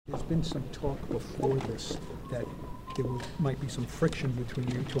been some talk before this that there might be some friction between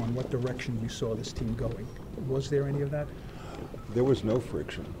you two on what direction you saw this team going. Was there any of that? There was no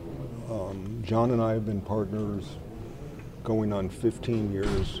friction. John and I have been partners going on 15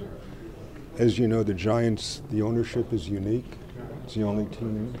 years. As you know, the Giants, the ownership is unique. It's the only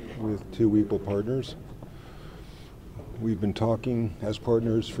team with two equal partners. We've been talking as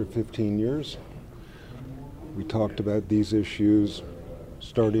partners for 15 years. We talked about these issues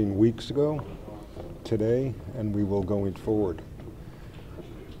starting weeks ago, today, and we will going forward.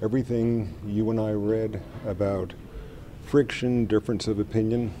 Everything you and I read about friction, difference of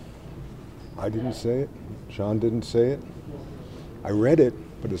opinion, I didn't say it, John didn't say it. I read it,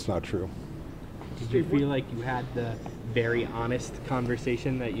 but it's not true. Did you feel like you had the very honest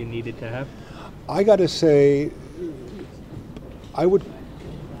conversation that you needed to have? I got to say, I would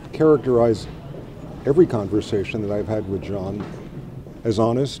characterize every conversation that I've had with John as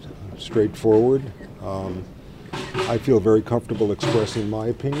honest, straightforward. I feel very comfortable expressing my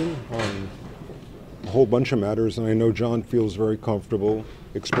opinion on a whole bunch of matters, and I know John feels very comfortable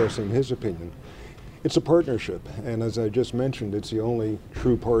expressing his opinion. It's a partnership, and as I just mentioned, it's the only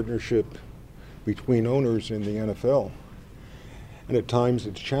true partnership between owners in the NFL. And at times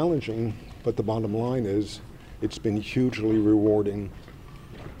it's challenging, but the bottom line is it's been hugely rewarding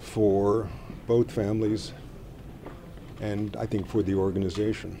for both families and I think for the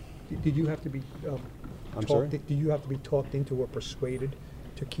organization. Did you have to be I'm sorry? did you have to be talked into or persuaded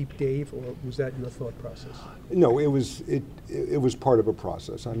to keep Dave, or was that your thought process? No, it was part of a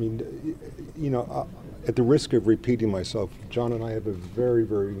process. I mean, you know, at the risk of repeating myself, John and I have a very,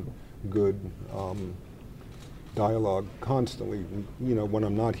 very good dialogue constantly. You know, when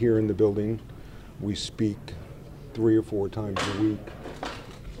I'm not here in the building, we speak 3 or 4 times a week.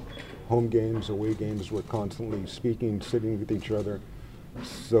 Home games, away games, we're constantly speaking, sitting with each other.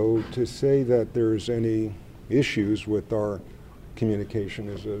 So to say that there's any issues with our communication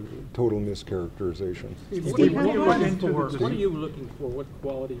is a total mischaracterization. What are you looking for? What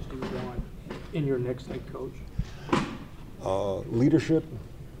qualities do you want in your next head coach? Leadership,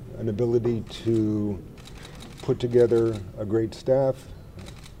 an ability to put together a great staff,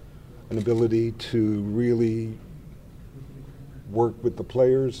 an ability to really work with the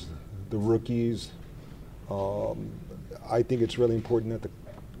players, the rookies. I think it's really important that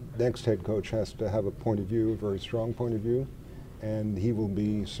the next head coach has to have a point of view, a very strong point of view, and he will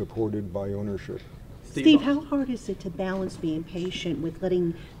be supported by ownership. Steve, how hard is it to balance being patient with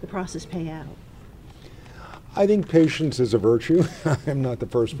letting the process pay out? I think patience is a virtue. I'm not the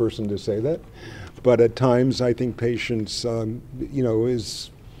first person to say that, but at times I think patience, you know,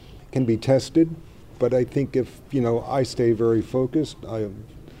 can be tested. But I think if, you know, I stay very focused,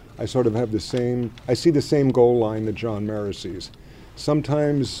 I sort of have I see the same goal line that John Mara sees.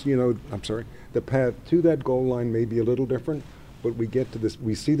 Sometimes, you know, the path to that goal line may be a little different, but we get to this,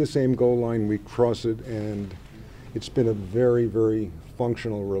 we see the same goal line, we cross it, and it's been a very, very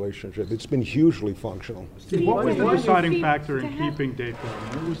functional relationship. It's been hugely functional. Steve, what was the deciding factor in keeping Dave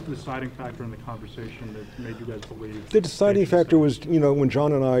going? What was the deciding factor in the conversation that made you guys believe? The deciding factor was, you know, when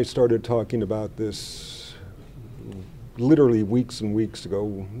John and I started talking about this literally weeks and weeks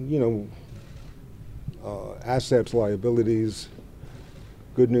ago, you know, assets, liabilities,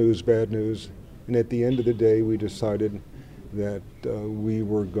 good news, bad news, and at the end of the day we decided that we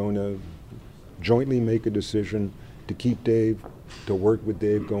were going to jointly make a decision to keep Dave, to work with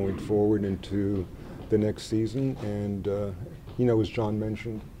Dave going forward into the next season. And, you know, as John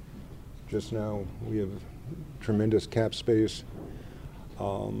mentioned just now, we have tremendous cap space.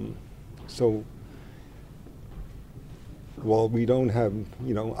 So while we don't have,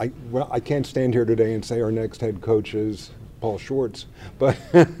 you know, I can't stand here today and say our next head coach is Paul Schwartz, but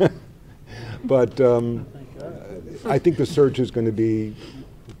I think the search is going to be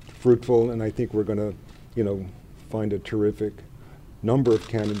fruitful, and I think we're going to, you know, find a terrific number of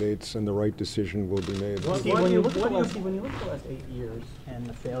candidates, and the right decision will be made. Steve, when you look at the last 8 years and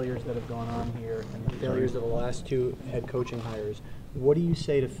the failures that have gone on here and the failures of the last 2 head coaching hires, what do you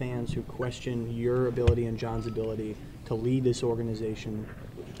say to fans who question your ability and John's ability to lead this organization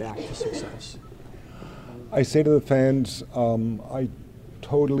back to success? I say to the fans, I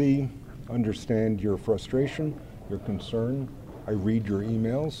totally understand your frustration, your concern. I read your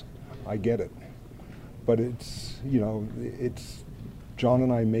emails. I get it. But it's, you know, it's John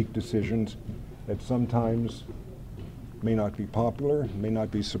and I make decisions that sometimes may not be popular, may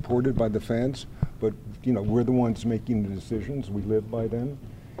not be supported by the fans, but, you know, we're the ones making the decisions. We live by them.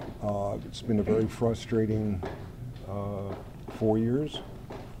 It's been a very frustrating 4 years.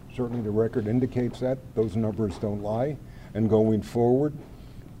 Certainly the record indicates that. Those numbers don't lie. And going forward,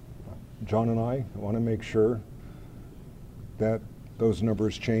 John and I want to make sure that those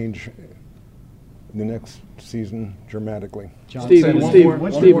numbers change in the next season dramatically. Steve, One Steve,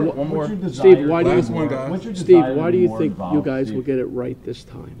 more. Steve, What's your desire Steve, why do to you, be more- what's your Steve, desire why to do be you more think you involved, guys Steve? will get it right this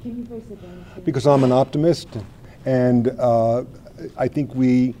time? Because I'm an optimist, and I think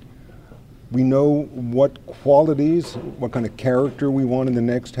we know what qualities, what kind of character we want in the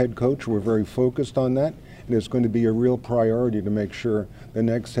next head coach. We're very focused on that, and it's going to be a real priority to make sure the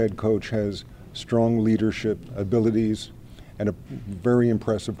next head coach has strong leadership abilities and a very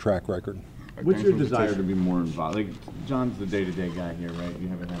impressive track record. What's your desire to be more involved? Like, John's the day-to-day guy here, right? You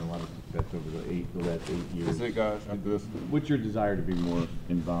haven't had a lot of success over the last 8 years. That's it, guys. Do this. What's your desire to be more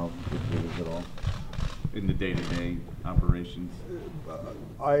involved with this at all in the day-to-day operations?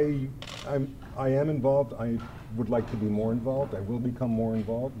 I am involved. I would like to be more involved. I will become more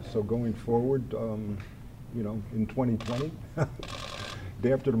involved. So going forward, you know, in 2020,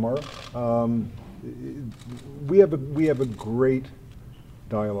 day after tomorrow, we have a great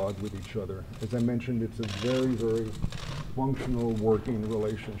dialogue with each other. As I mentioned, it's a very, very functional working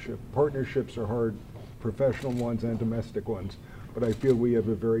relationship. Partnerships are hard, professional ones and domestic ones, but I feel we have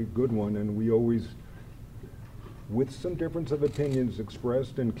a very good one, and we always, with some difference of opinions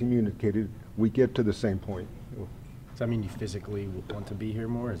expressed and communicated, we get to the same point. Does that mean you physically want to be here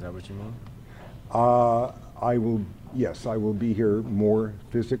more? Is that what you mean? Yes, I will be here more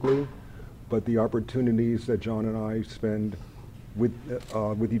physically, but the opportunities that John and I spend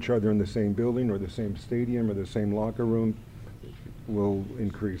with each other in the same building or the same stadium or the same locker room will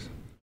increase.